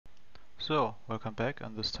So, welcome back,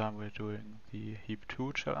 and this time we're doing the Heap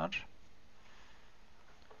 2 challenge.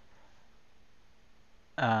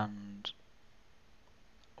 And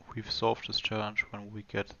we've solved this challenge when we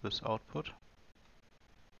get this output.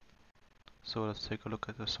 So let's take a look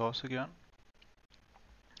at the source again.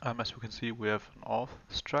 As we can see, we have an auth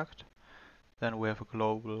struct, then we have a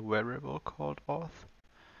global variable called auth,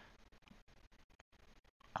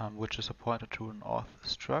 which is a pointer to an auth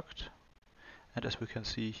struct. And as we can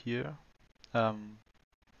see here,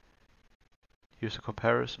 here's a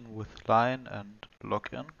comparison with line and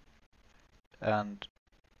login. And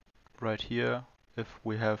right here, if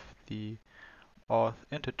we have the auth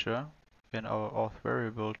integer in our auth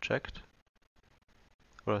variable checked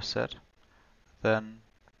or set, then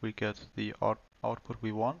we get the output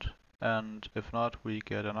we want, and if not, we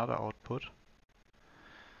get another output.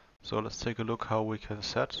 So let's take a look how we can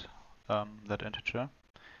set that integer.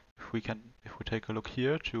 If we take a look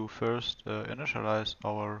here to first initialize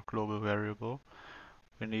our global variable,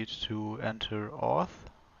 we need to enter auth,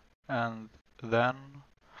 and then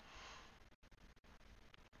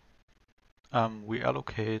we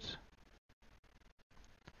allocate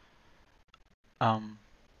some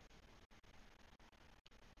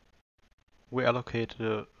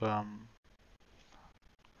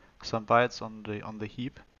bytes on the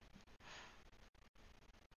heap,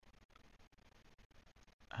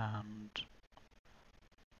 and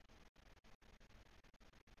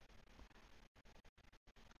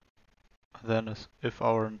then if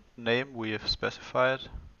our name we have specified,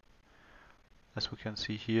 as we can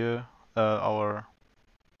see here, our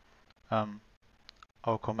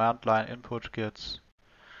command line input gets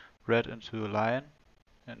read into a line,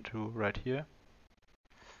 into right here.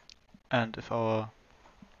 And if our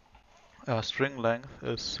string length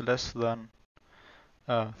is less than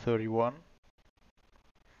 31,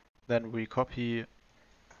 then we copy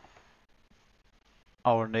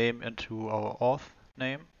our name into our auth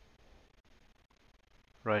name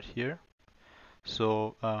right here.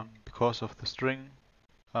 So because of the string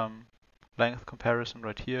length comparison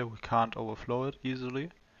right here, we can't overflow it easily.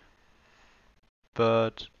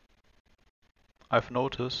 But I've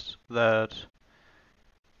noticed that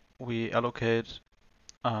we allocate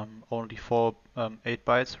only 8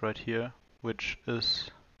 bytes right here, which is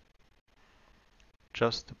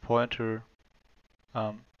just the pointer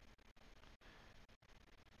to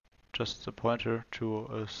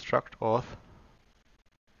a struct auth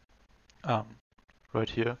right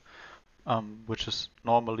here, which is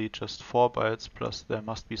normally just 4 bytes plus there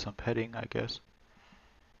must be some padding, I guess.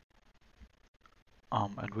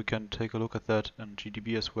 And we can take a look at that in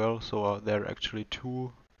GDB as well. So there are actually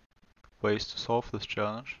 2 ways to solve this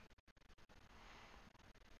challenge.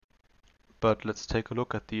 But let's take a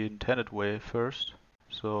look at the intended way first.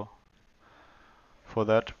 So for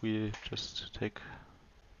that we'll just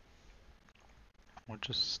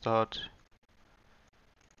start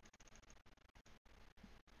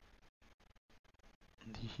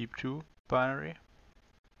the heap2 binary.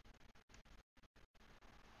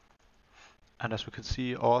 And as we can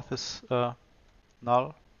see, auth is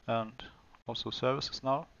null and also service is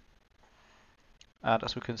null. And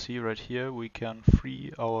as we can see right here, we can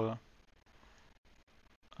free our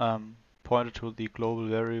pointer to the global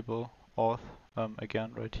variable auth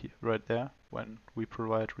again right there when we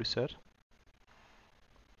provide reset.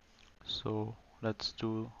 So let's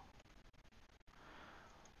do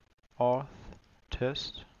auth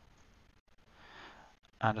test.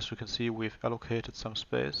 And as we can see, we've allocated some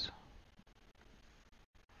space.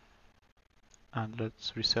 And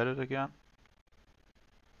let's reset it again.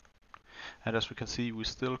 And as we can see, we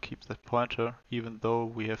still keep that pointer even though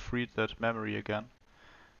we have freed that memory again.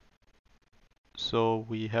 So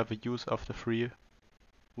we have a use after free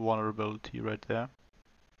vulnerability right there.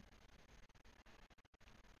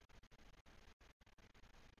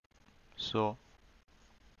 So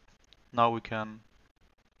now we can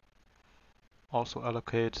also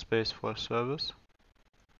allocate space for a service.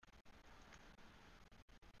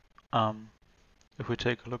 If we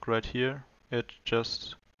take a look right here, it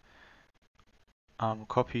just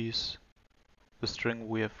copies the string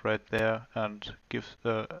we have right there and gives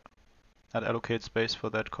and allocates space for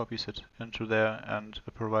that, copies it into there, and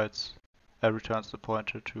returns the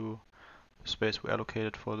pointer to the space we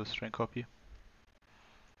allocated for the string copy.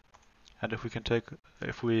 And if we take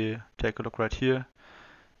a look right here,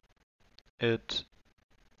 it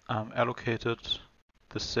allocated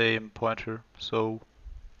the same pointer, so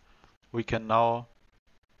we can now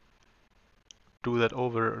do that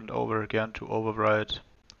over and over again to override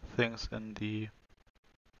things in the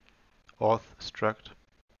auth struct.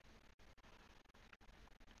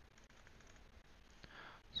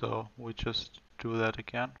 So we just do that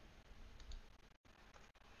again.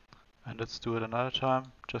 And let's do it another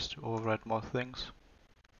time, just to overwrite more things.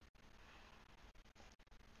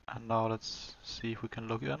 And now let's see if we can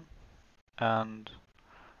log in. And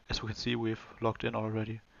as we can see, we've logged in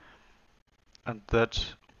already. And that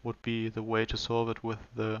would be the way to solve it with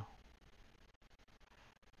the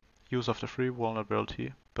use of the free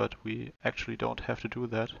vulnerability, but we actually don't have to do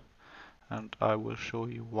that. And I will show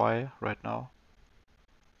you why right now.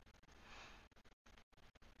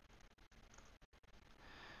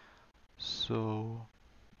 So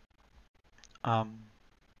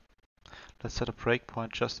let's set a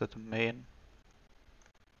breakpoint just at the main.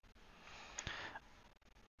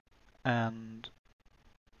 And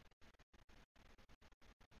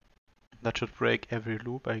that should break every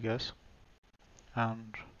loop, I guess.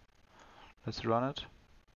 And let's run it.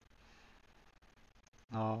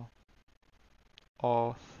 Now,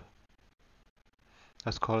 auth.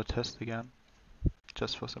 Let's call it test again,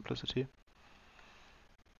 just for simplicity.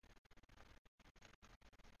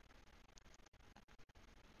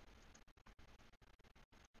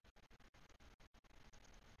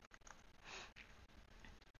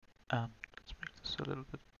 And let's make this a little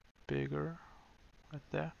bit bigger, right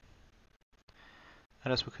there.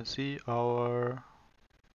 And as we can see, our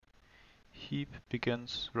heap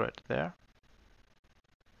begins right there.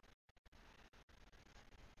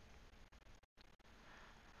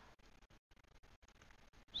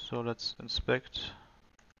 So let's inspect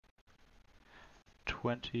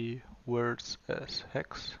 20 words as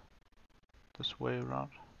hex, this way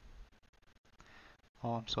around.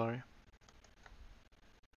 Oh, I'm sorry.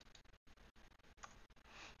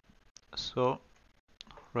 So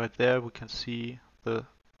right there we can see the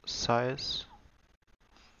size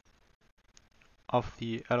of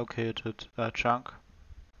the allocated chunk.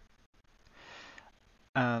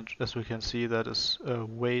 And as we can see, that is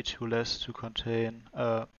way too less to contain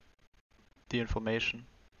the information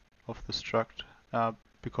of the struct,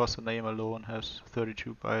 because the name alone has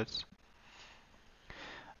 32 bytes.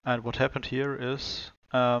 And what happened here is,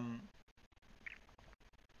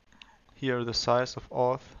 here the size of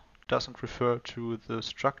auth doesn't refer to the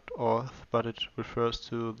struct auth, but it refers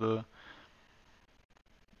to the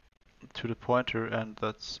pointer, and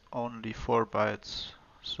that's only 4 bytes.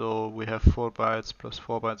 So we have 4 bytes plus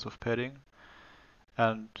 4 bytes of padding,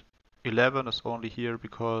 and 11 is only here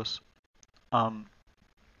because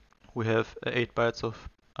we have 8 bytes of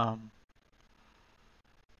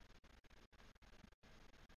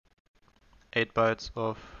 8 bytes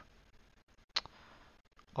of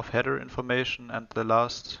header information, and the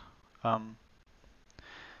last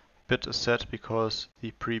bit is set because the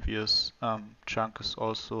previous chunk is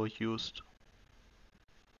also used,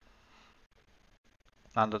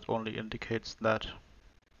 and that only indicates that.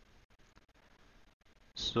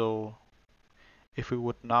 So if we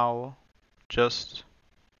would now just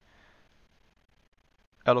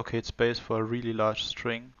allocate space for a really large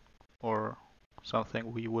string or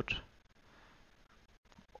something, we would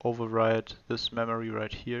override this memory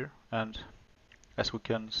right here, and as we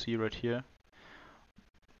can see right here,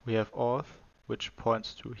 we have auth, which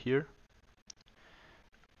points to here,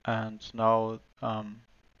 and now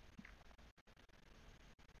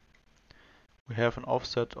we have an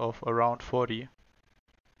offset of around 40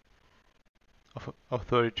 of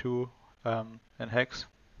 32 in hex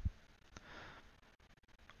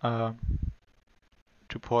to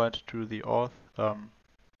point to the auth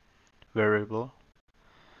variable.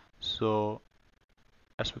 So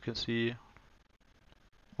as we can see,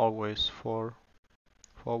 always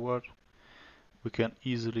forward, we can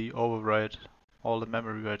easily override all the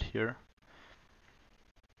memory right here,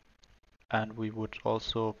 and we would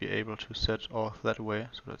also be able to set auth that way.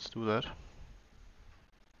 So let's do that.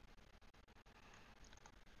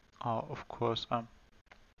 Of course,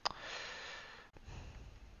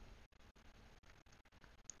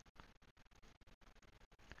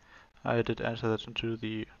 I did enter that into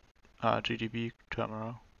the GDB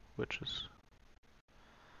terminal, which is,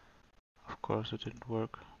 of course, it didn't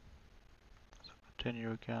work. So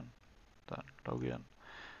continue again, then log in.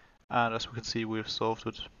 And as we can see, we've solved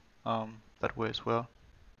it that way as well.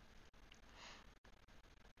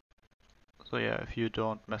 So yeah, if you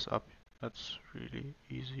don't mess up, that's really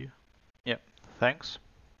easy. Yeah, thanks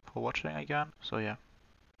for watching again. So yeah,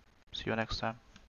 see you next time.